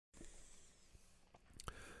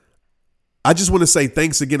I just want to say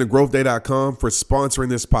thanks again to growthday.com for sponsoring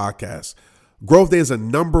this podcast. Growth Day is a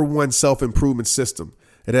 #1 self-improvement system.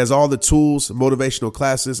 It has all the tools, motivational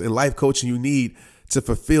classes, and life coaching you need to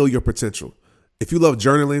fulfill your potential. If you love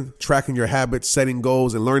journaling, tracking your habits, setting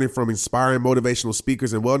goals, and learning from inspiring motivational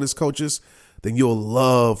speakers and wellness coaches, then you'll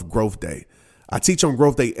love Growth Day. I teach on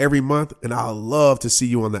Growth Day every month, and I'd love to see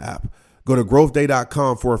you on the app. Go to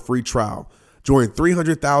growthday.com for a free trial. Join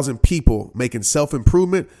 300,000 people making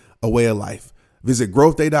self-improvement a way of life. Visit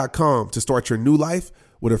growthday.com to start your new life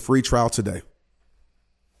with a free trial today.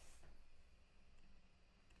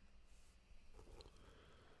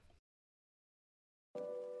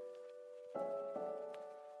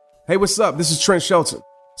 Hey, what's up? This is Trent Shelton.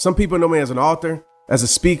 Some people know me as an author, as a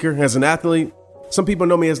speaker, as an athlete. Some people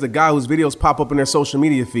know me as the guy whose videos pop up in their social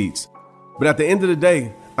media feeds. But at the end of the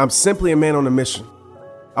day, I'm simply a man on a mission.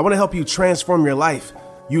 I want to help you transform your life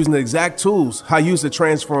using the exact tools I use to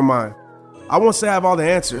transform mine. I won't say I have all the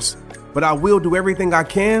answers, but I will do everything I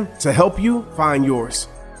can to help you find yours.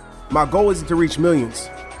 My goal isn't to reach millions.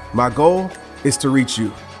 My goal is to reach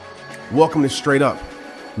you. Welcome to Straight Up.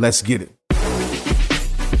 Let's get it.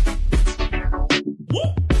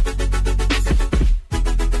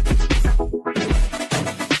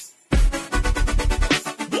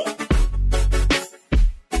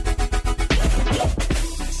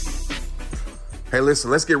 Hey,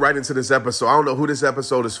 listen, let's get right into this episode. I don't know who this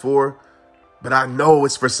episode is for, but I know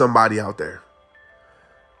it's for somebody out there.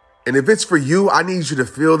 And if it's for you, I need you to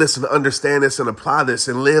feel this and understand this and apply this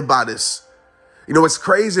and live by this. You know, what's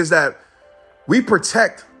crazy is that we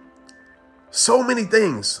protect so many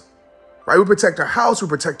things, right? We protect our house, we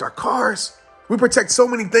protect our cars, we protect so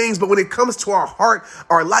many things. But when it comes to our heart,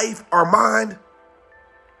 our life, our mind,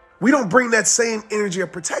 we don't bring that same energy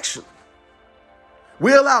of protection.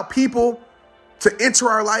 We allow people to enter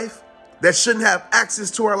our life that shouldn't have access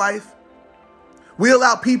to our life. We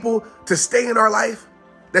allow people to stay in our life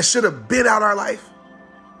that should have been out our life.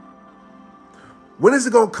 When is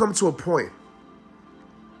it going to come to a point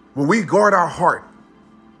when we guard our heart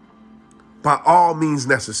by all means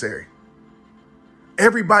necessary?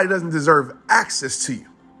 Everybody doesn't deserve access to you.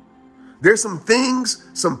 There's some things,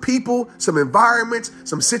 some people, some environments,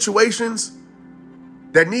 some situations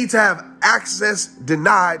that need to have access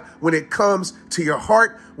denied when it comes to your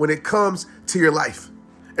heart, when it comes to your life.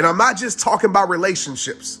 And I'm not just talking about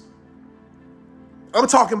relationships. I'm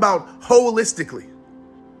talking about holistically.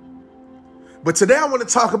 But today I want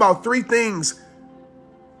to talk about 3 things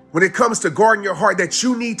when it comes to guarding your heart that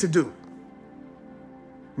you need to do.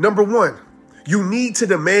 Number 1, you need to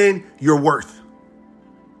demand your worth.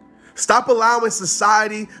 Stop allowing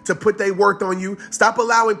society to put their worth on you. Stop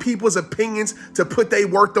allowing people's opinions to put their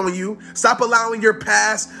worth on you. Stop allowing your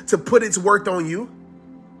past to put its worth on you.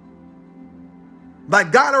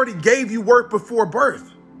 Like God already gave you worth before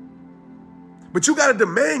birth. But you got to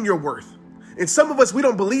demand your worth. And some of us, we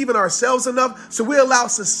don't believe in ourselves enough, so we allow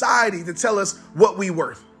society to tell us what we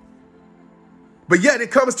worth. But yet it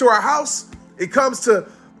comes to our house, it comes to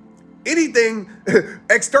anything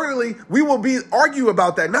externally, we will argue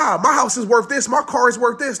about that. Nah, my house is worth this. My car is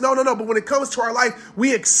worth this. No. But when it comes to our life,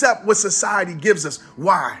 we accept what society gives us.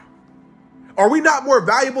 Why? Are we not more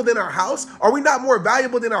valuable than our house? Are we not more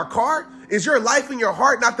valuable than our car? Is your life and your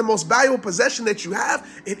heart not the most valuable possession that you have?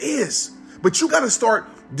 It is. But you got to start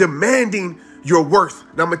demanding your worth.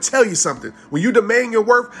 Now, I'm going to tell you something. When you demand your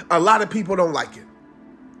worth, a lot of people don't like it.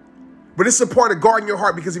 But it's a part of guarding your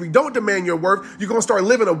heart, because if you don't demand your worth, you're going to start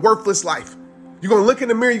living a worthless life. You're going to look in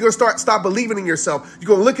the mirror. You're going to stop believing in yourself. You're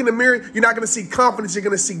going to look in the mirror. You're not going to see confidence. You're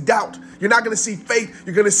going to see doubt. You're not going to see faith.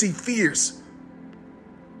 You're going to see fears,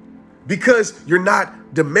 because you're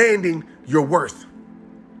not demanding your worth.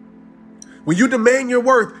 When you demand your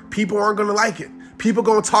worth, people aren't going to like it. People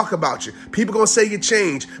going to talk about you. People going to say you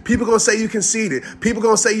changed. People going to say you conceded. People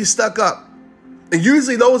going to say you stuck up. And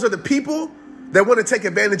usually those are the people that want to take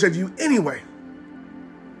advantage of you anyway.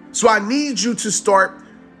 So I need you to start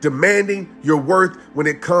demanding your worth when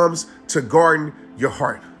it comes to guarding your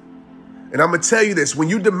heart. And I'm going to tell you this, when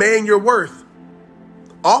you demand your worth,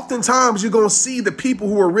 oftentimes you're going to see the people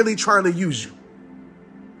who are really trying to use you.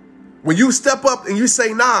 When you step up and you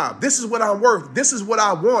say, nah, this is what I'm worth. This is what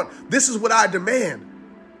I want. This is what I demand.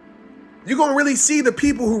 You're going to really see the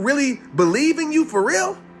people who really believe in you for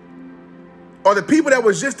real, or the people that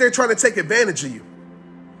was just there trying to take advantage of you.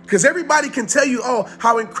 Because everybody can tell you, oh,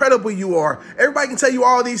 how incredible you are. Everybody can tell you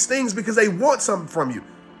all these things because they want something from you.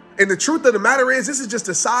 And the truth of the matter is, this is just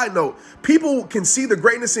a side note. People can see the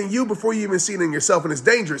greatness in you before you even see it in yourself. And it's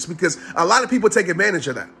dangerous because a lot of people take advantage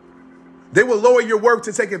of that. They will lower your worth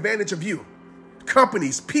to take advantage of you.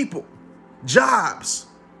 Companies, people, jobs.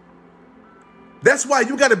 That's why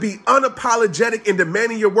you got to be unapologetic in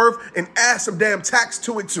demanding your worth and add some damn tax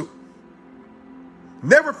to it too.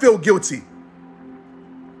 Never feel guilty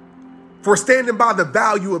for standing by the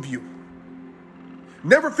value of you.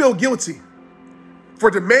 Never feel guilty for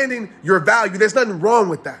demanding your value. There's nothing wrong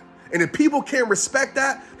with that. And if people can't respect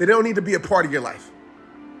that, then they don't need to be a part of your life.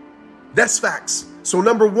 That's facts. So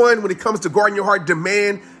number one, when it comes to guarding your heart,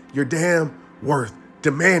 demand your damn worth.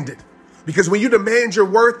 Demand it. Because when you demand your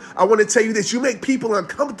worth, I want to tell you this, you make people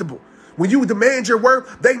uncomfortable. When you demand your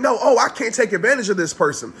worth, they know, oh, I can't take advantage of this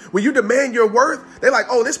person. When you demand your worth, they're like,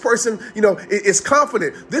 oh, this person, is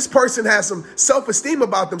confident. This person has some self-esteem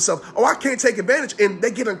about themselves. Oh, I can't take advantage. And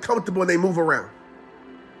they get uncomfortable and they move around.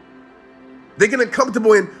 They get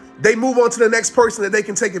uncomfortable and they move on to the next person that they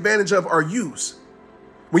can take advantage of or use.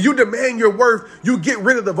 When you demand your worth, you get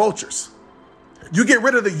rid of the vultures. You get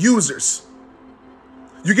rid of the users.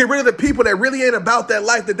 You get rid of the people that really ain't about that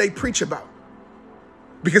life that they preach about.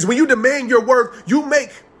 Because when you demand your worth, you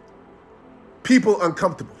make people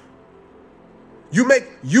uncomfortable. You make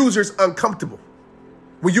users uncomfortable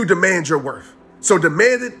when you demand your worth. So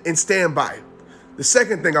demand it and stand by it. The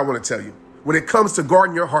second thing I want to tell you, when it comes to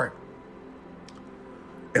guarding your heart,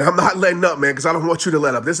 and I'm not letting up, man, because I don't want you to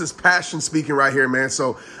let up. This is passion speaking right here, man.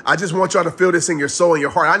 So I just want y'all to feel this in your soul and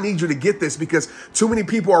your heart. I need you to get this because too many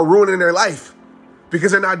people are ruining their life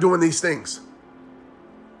because they're not doing these things.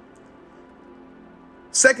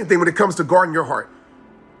 Second thing, when it comes to guarding your heart,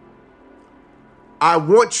 I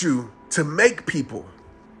want you to make people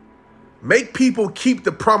keep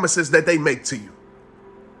the promises that they make to you.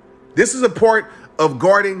 This is a part of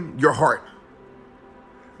guarding your heart.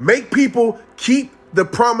 Make people keep the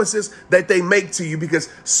promises that they make to you because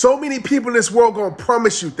so many people in this world going to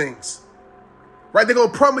promise you things, right? They're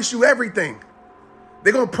going to promise you everything.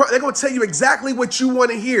 They're going to tell you exactly what you want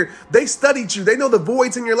to hear. They studied you. They know the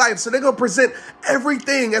voids in your life. So they're going to present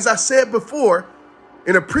everything, as I said before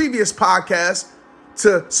in a previous podcast,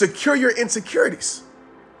 to secure your insecurities.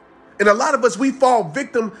 And a lot of us, we fall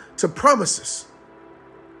victim to promises.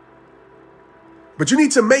 But you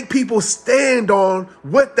need to make people stand on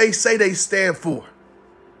what they say they stand for.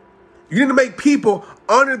 You need to make people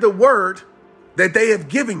honor the word that they have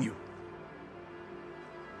given you.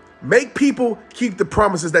 Make people keep the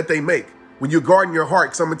promises that they make when you're guarding your heart.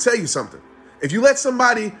 Because I'm going to tell you something. If you let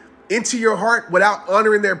somebody into your heart without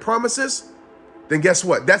honoring their promises, then guess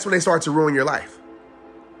what? That's when they start to ruin your life.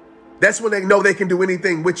 That's when they know they can do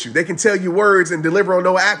anything with you. They can tell you words and deliver on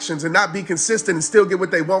no actions and not be consistent and still get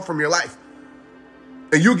what they want from your life.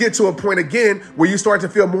 And you get to a point again where you start to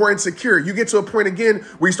feel more insecure. You get to a point again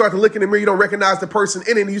where you start to look in the mirror, you don't recognize the person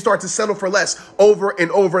in it, and you start to settle for less over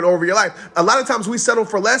and over and over your life. A lot of times we settle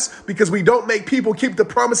for less because we don't make people keep the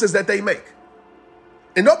promises that they make.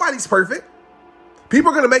 And nobody's perfect.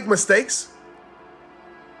 People are going to make mistakes.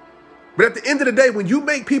 But at the end of the day, when you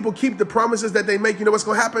make people keep the promises that they make, you know what's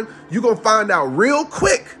going to happen? You're going to find out real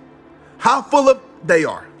quick how full of they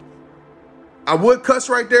are. I would cuss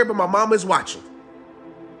right there, but my mom is watching.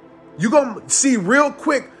 You're going to see real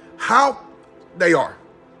quick how they are.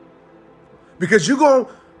 Because you're going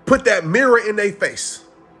to put that mirror in their face.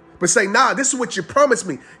 But say, nah, this is what you promised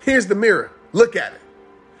me. Here's the mirror. Look at it.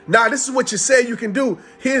 Nah, this is what you said you can do.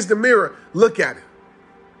 Here's the mirror. Look at it.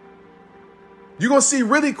 You're going to see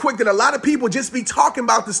really quick that a lot of people just be talking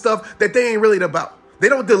about the stuff that they ain't really about. They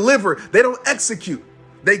don't deliver. They don't execute.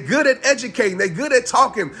 They good at educating. They good at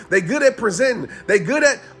talking. They good at presenting. They good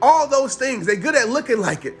at all those things. They good at looking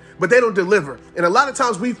like it, but they don't deliver. And a lot of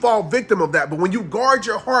times we fall victim of that. But when you guard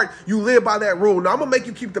your heart, you live by that rule. Now I'm going to make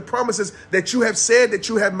you keep the promises that you have said, that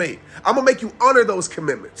you have made. I'm going to make you honor those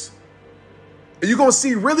commitments. And you're going to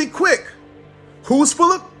see really quick who's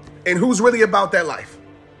full of and who's really about that life.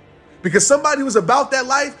 Because somebody who's about that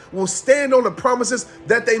life will stand on the promises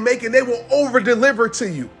that they make and they will over deliver to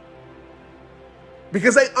you.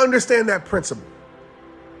 Because they understand that principle.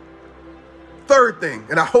 Third thing,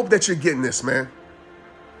 and I hope that you're getting this, man.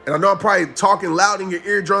 And I know I'm probably talking loud in your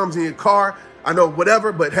eardrums in your car. I know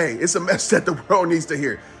whatever, but hey, it's a message that the world needs to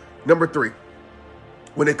hear. Number 3,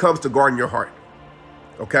 when it comes to guarding your heart,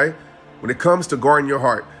 okay? When it comes to guarding your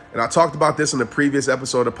heart, and I talked about this in the previous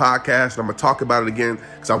episode of the podcast, and I'm going to talk about it again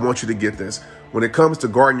because I want you to get this. When it comes to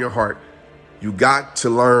guarding your heart, you got to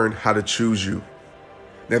learn how to choose you.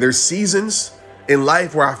 Now, there's seasons in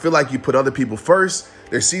life where I feel like you put other people first.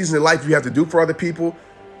 There's seasons in life you have to do for other people.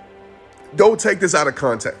 Don't take this out of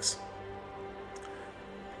context.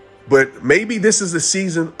 But maybe this is the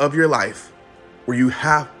season of your life where you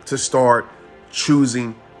have to start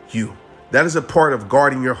choosing you. That is a part of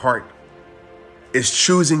guarding your heart. It's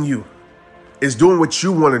choosing you. It's doing what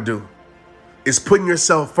you want to do. It's putting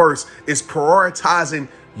yourself first. It's prioritizing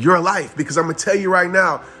your life. Because I'm going to tell you right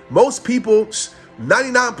now, most people,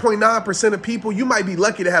 99.9% of people, you might be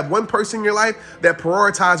lucky to have one person in your life that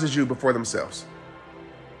prioritizes you before themselves.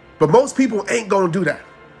 But most people ain't going to do that.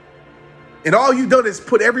 And all you've done is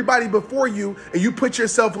put everybody before you and you put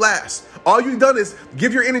yourself last. All you've done is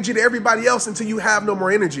give your energy to everybody else until you have no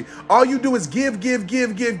more energy. All you do is give.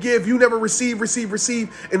 You never receive.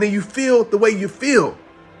 And then you feel the way you feel.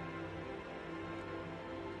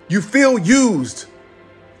 You feel used.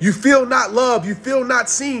 You feel not loved. You feel not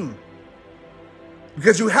seen.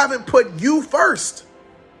 Because you haven't put you first.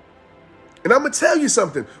 And I'm going to tell you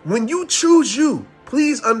something. When you choose you,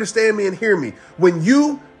 please understand me and hear me. When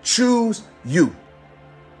you choose you,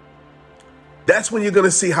 that's when you're going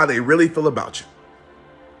to see how they really feel about you.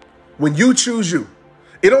 When you choose you,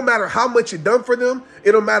 it don't matter how much you done for them.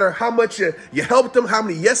 It don't matter how much you helped them, how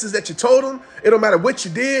many yeses that you told them. It don't matter what you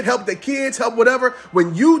did, help their kids, help whatever.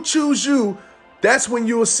 When you choose you, that's when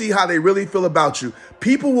you will see how they really feel about you.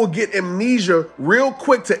 People will get amnesia real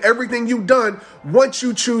quick to everything you've done once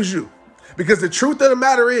you choose you. Because the truth of the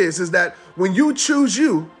matter is that when you choose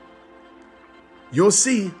you, you'll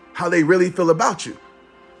see how they really feel about you.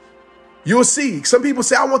 You'll see. Some people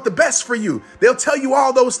say, I want the best for you. They'll tell you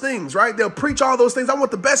all those things, right? They'll preach all those things. I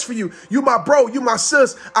want the best for you. You my bro, you my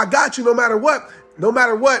sis. I got you no matter what. No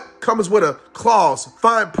matter what comes with a clause,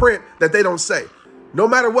 fine print that they don't say. No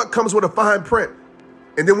matter what comes with a fine print.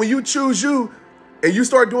 And then when you choose you and you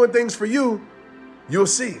start doing things for you, you'll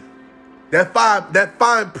see. That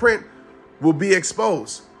fine print will be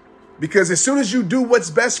exposed. Because as soon as you do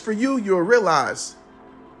what's best for you, you'll realize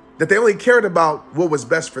that they only cared about what was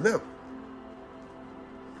best for them.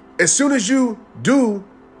 As soon as you do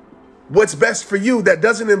what's best for you that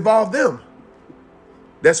doesn't involve them,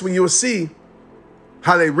 that's when you'll see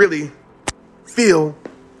how they really feel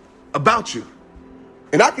about you.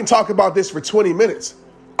 And I can talk about this for 20 minutes.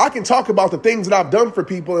 I can talk about the things that I've done for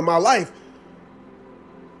people in my life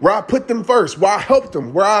where I put them first, where I helped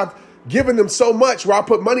them, where I've given them so much, where I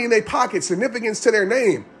put money in their pocket, significance to their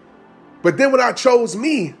name. But then when I chose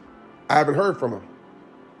me, I haven't heard from them.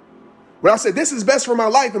 When I said, this is best for my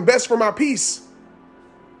life and best for my peace,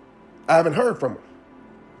 I haven't heard from them.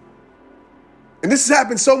 And this has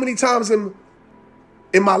happened so many times in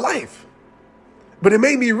my life. But it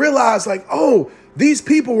made me realize, like, oh, these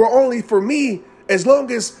people were only for me as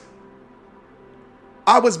long as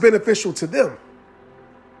I was beneficial to them.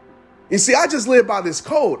 You see, I just live by this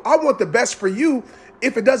code. I want the best for you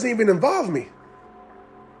if it doesn't even involve me.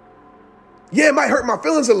 Yeah, it might hurt my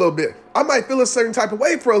feelings a little bit. I might feel a certain type of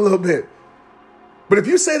way for a little bit. But if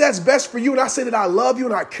you say that's best for you and I say that I love you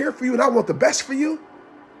and I care for you and I want the best for you,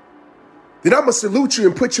 then I'm going to salute you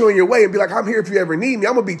and put you on your way and be like, I'm here if you ever need me.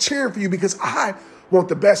 I'm going to be cheering for you because I want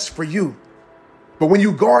the best for you. But when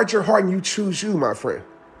you guard your heart and you choose you, my friend,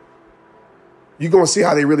 you're going to see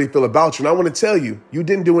how they really feel about you. And I want to tell you, you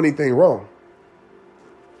didn't do anything wrong.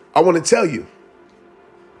 I want to tell you,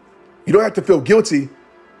 you don't have to feel guilty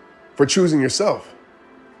for choosing yourself.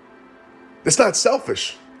 It's not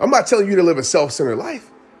selfish. I'm not telling you to live a self-centered life,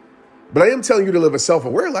 but I am telling you to live a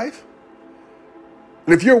self-aware life.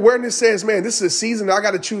 And if your awareness says, man, this is a season that I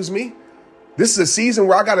got to choose me. This is a season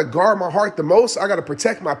where I got to guard my heart the most. I got to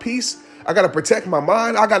protect my peace. I got to protect my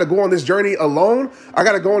mind. I got to go on this journey alone. I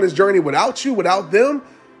got to go on this journey without you, without them.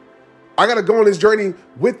 I got to go on this journey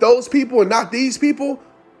with those people and not these people.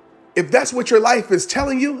 If that's what your life is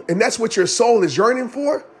telling you and that's what your soul is yearning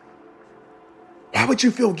for, why would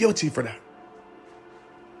you feel guilty for that?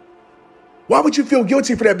 Why would you feel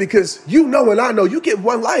guilty for that? Because you know and I know you get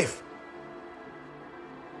one life.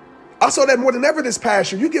 I saw that more than ever this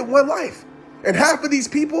past year. You get one life. And half of these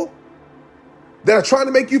people that are trying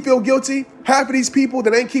to make you feel guilty, half of these people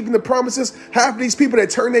that ain't keeping the promises, half of these people that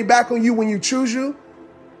turn their back on you when you choose you,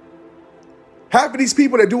 half of these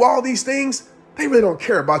people that do all these things, they really don't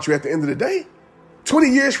care about you at the end of the day. 20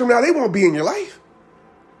 years from now, they won't be in your life.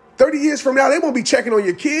 30 years from now, they won't be checking on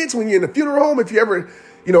your kids when you're in the funeral home. If you ever,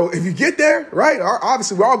 if you get there, right?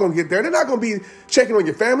 Obviously, we're all going to get there. They're not going to be checking on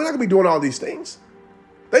your family. They're not going to be doing all these things.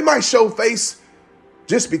 They might show face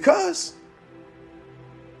just because.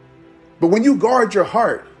 But when you guard your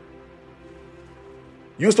heart,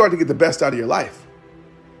 you'll start to get the best out of your life.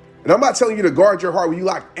 And I'm not telling you to guard your heart when you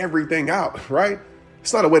lock everything out, right?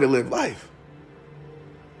 It's not a way to live life.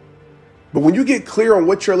 But when you get clear on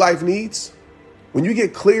what your life needs, when you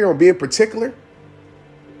get clear on being particular,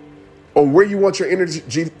 on where you want your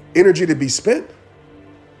energy to be spent,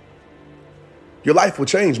 your life will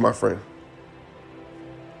change, my friend.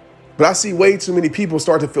 But I see way too many people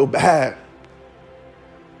start to feel bad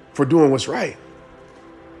for doing what's right.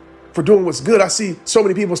 for doing what's good. I see so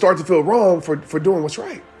many people start to feel wrong for doing what's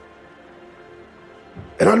right.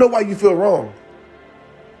 And I know why you feel wrong.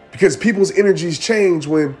 Because people's energies change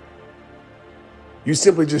when you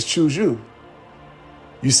simply just choose you.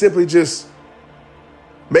 You simply just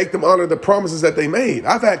make them honor the promises that they made.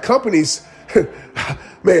 I've had companies,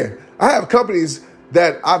 man, I have companies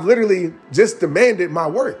that I've literally just demanded my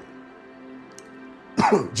worth.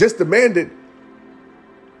 Just demanded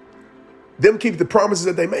them keep the promises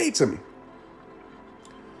that they made to me.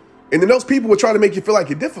 And then those people will try to make you feel like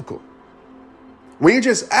you're difficult when you're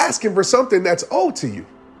just asking for something that's owed to you.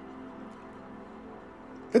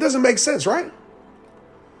 It doesn't make sense, right?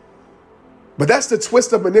 But that's the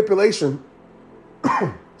twist of manipulation,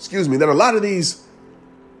 excuse me, that a lot of this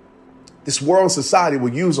world and society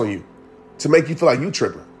will use on you to make you feel like you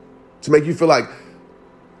tripping, to make you feel like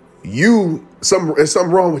there's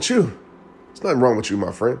something wrong with you. There's nothing wrong with you,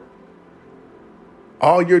 my friend.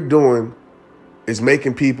 All you're doing is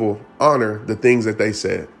making people honor the things that they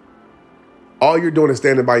said. All you're doing is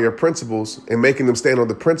standing by your principles and making them stand on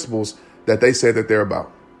the principles that they said that they're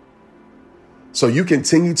about. So you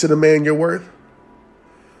continue to demand your worth.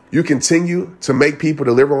 You continue to make people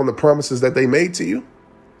deliver on the promises that they made to you.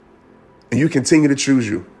 And you continue to choose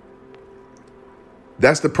you.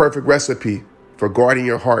 That's the perfect recipe for guarding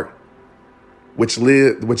your heart, which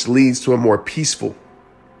leads to a more peaceful,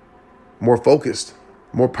 more focused,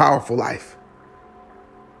 more powerful life.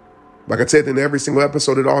 Like I said in every single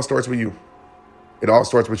episode, it all starts with you. It all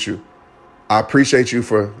starts with you. I appreciate you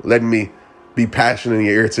for letting me be passionate in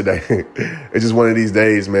your ear today. It's just one of these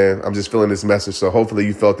days, man. I'm just feeling this message. So hopefully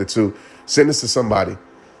you felt it too. Send this to somebody,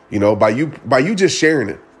 by you just sharing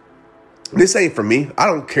it. This ain't for me. I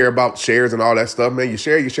don't care about shares and all that stuff, man. You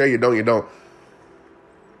share, you don't.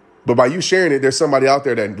 But by you sharing it, there's somebody out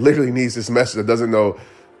there that literally needs this message that doesn't know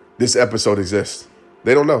this episode exists.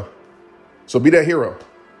 They don't know. So be that hero.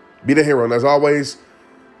 Be the hero. And as always,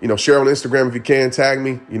 share on Instagram if you can, tag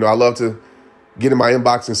me. I love to get in my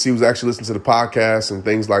inbox and see who's actually listening to the podcast and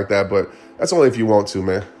things like that. But that's only if you want to,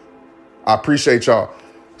 man. I appreciate y'all.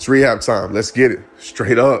 It's rehab time. Let's get it.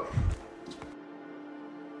 Straight up.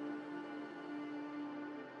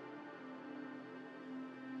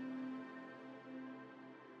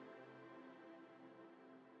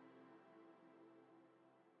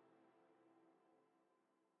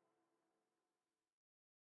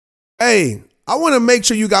 Hey, I want to make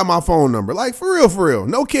sure you got my phone number. Like, for real.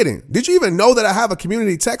 No kidding. Did you even know that I have a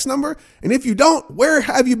community text number? And if you don't, where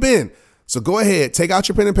have you been? So go ahead, take out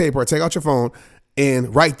your pen and paper, or take out your phone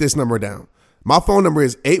and write this number down. My phone number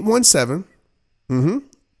is 817-242,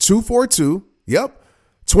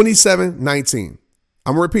 2719.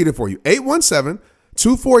 I'm going to repeat it for you.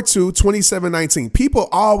 817-242-2719. People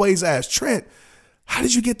always ask, Trent, how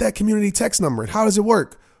did you get that community text number? And how does it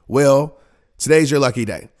work? Well, today's your lucky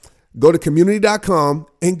day. Go to community.com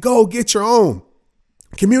and go get your own.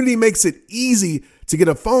 Community makes it easy to get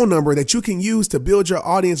a phone number that you can use to build your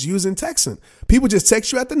audience using texting. People just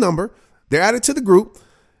text you at the number, they're added to the group,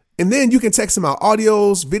 and then you can text them out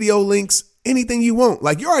audios, video links, anything you want.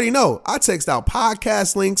 Like you already know, I text out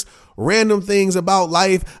podcast links, random things about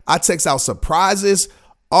life. I text out surprises,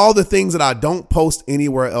 all the things that I don't post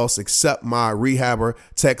anywhere else except my Rehabber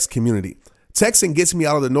text community. Texting gets me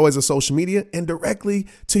out of the noise of social media and directly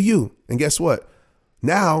to you. And guess what?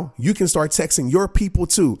 Now you can start texting your people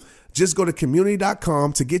too. Just go to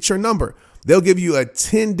community.com to get your number. They'll give you a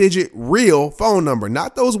 10-digit real phone number,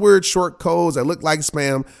 not those weird short codes that look like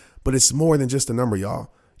spam, but it's more than just a number,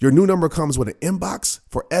 y'all. Your new number comes with an inbox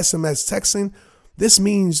for SMS texting. This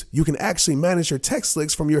means you can actually manage your text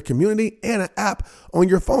links from your community and an app on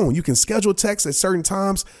your phone. You can schedule texts at certain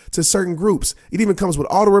times to certain groups. It even comes with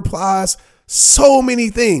auto replies. So many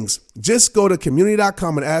things. Just go to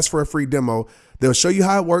community.com and ask for a free demo. They'll show you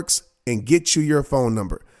how it works and get you your phone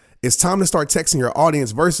number. It's time to start texting your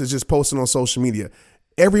audience versus just posting on social media.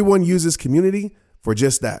 Everyone uses community for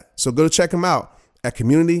just that. So go check them out at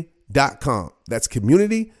community.com. That's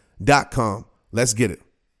community.com. Let's get it.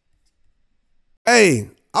 Hey,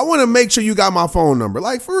 I want to make sure you got my phone number.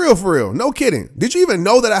 Like, for real. No kidding. Did you even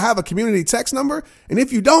know that I have a community text number? And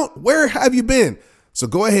if you don't, where have you been? So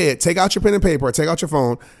go ahead, take out your pen and paper, or take out your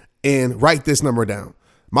phone and write this number down.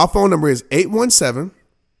 My phone number is 817-242,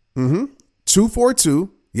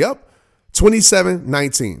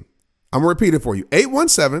 2719. I'm going to repeat it for you.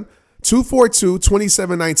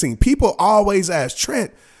 817-242-2719. People always ask,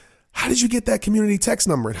 Trent, how did you get that community text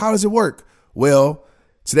number? And how does it work? Well,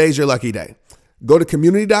 today's your lucky day. Go to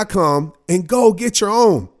community.com and go get your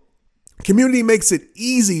own. Community makes it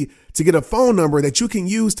easy to get a phone number that you can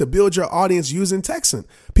use to build your audience using texting.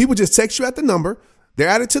 People just text you at the number, They're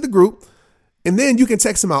added to the group. And then you can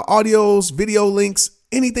text them out audios, video links,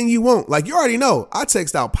 anything you want. Like you already know, I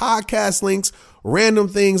text out podcast links, random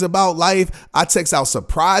things about life. I text out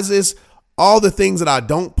surprises, all the things that I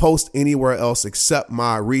don't post anywhere else except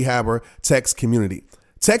my Rehabber text community.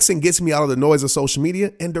 Texting gets me out of the noise of social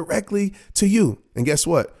media and directly to you. And guess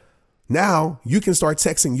what? Now you can start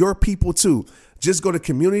texting your people too. Just go to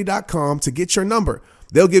community.com to get your number.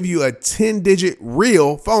 They'll give you a 10-digit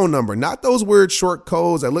real phone number, not those weird short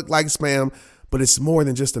codes that look like spam, but it's more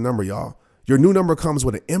than just a number, y'all. Your new number comes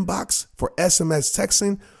with an inbox for SMS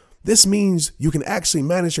texting. This means you can actually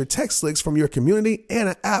manage your text lists from your community and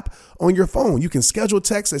an app on your phone. You can schedule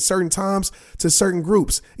texts at certain times to certain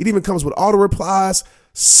groups. It even comes with auto replies.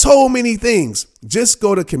 So many things. Just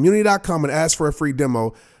go to community.com and ask for a free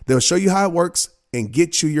demo. They'll show you how it works and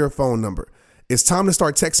get you your phone number. It's time to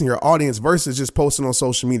start texting your audience versus just posting on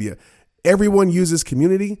social media. Everyone uses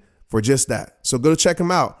community for just that. So go check them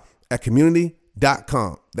out at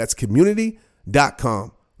community.com. That's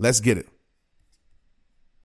community.com. Let's get it.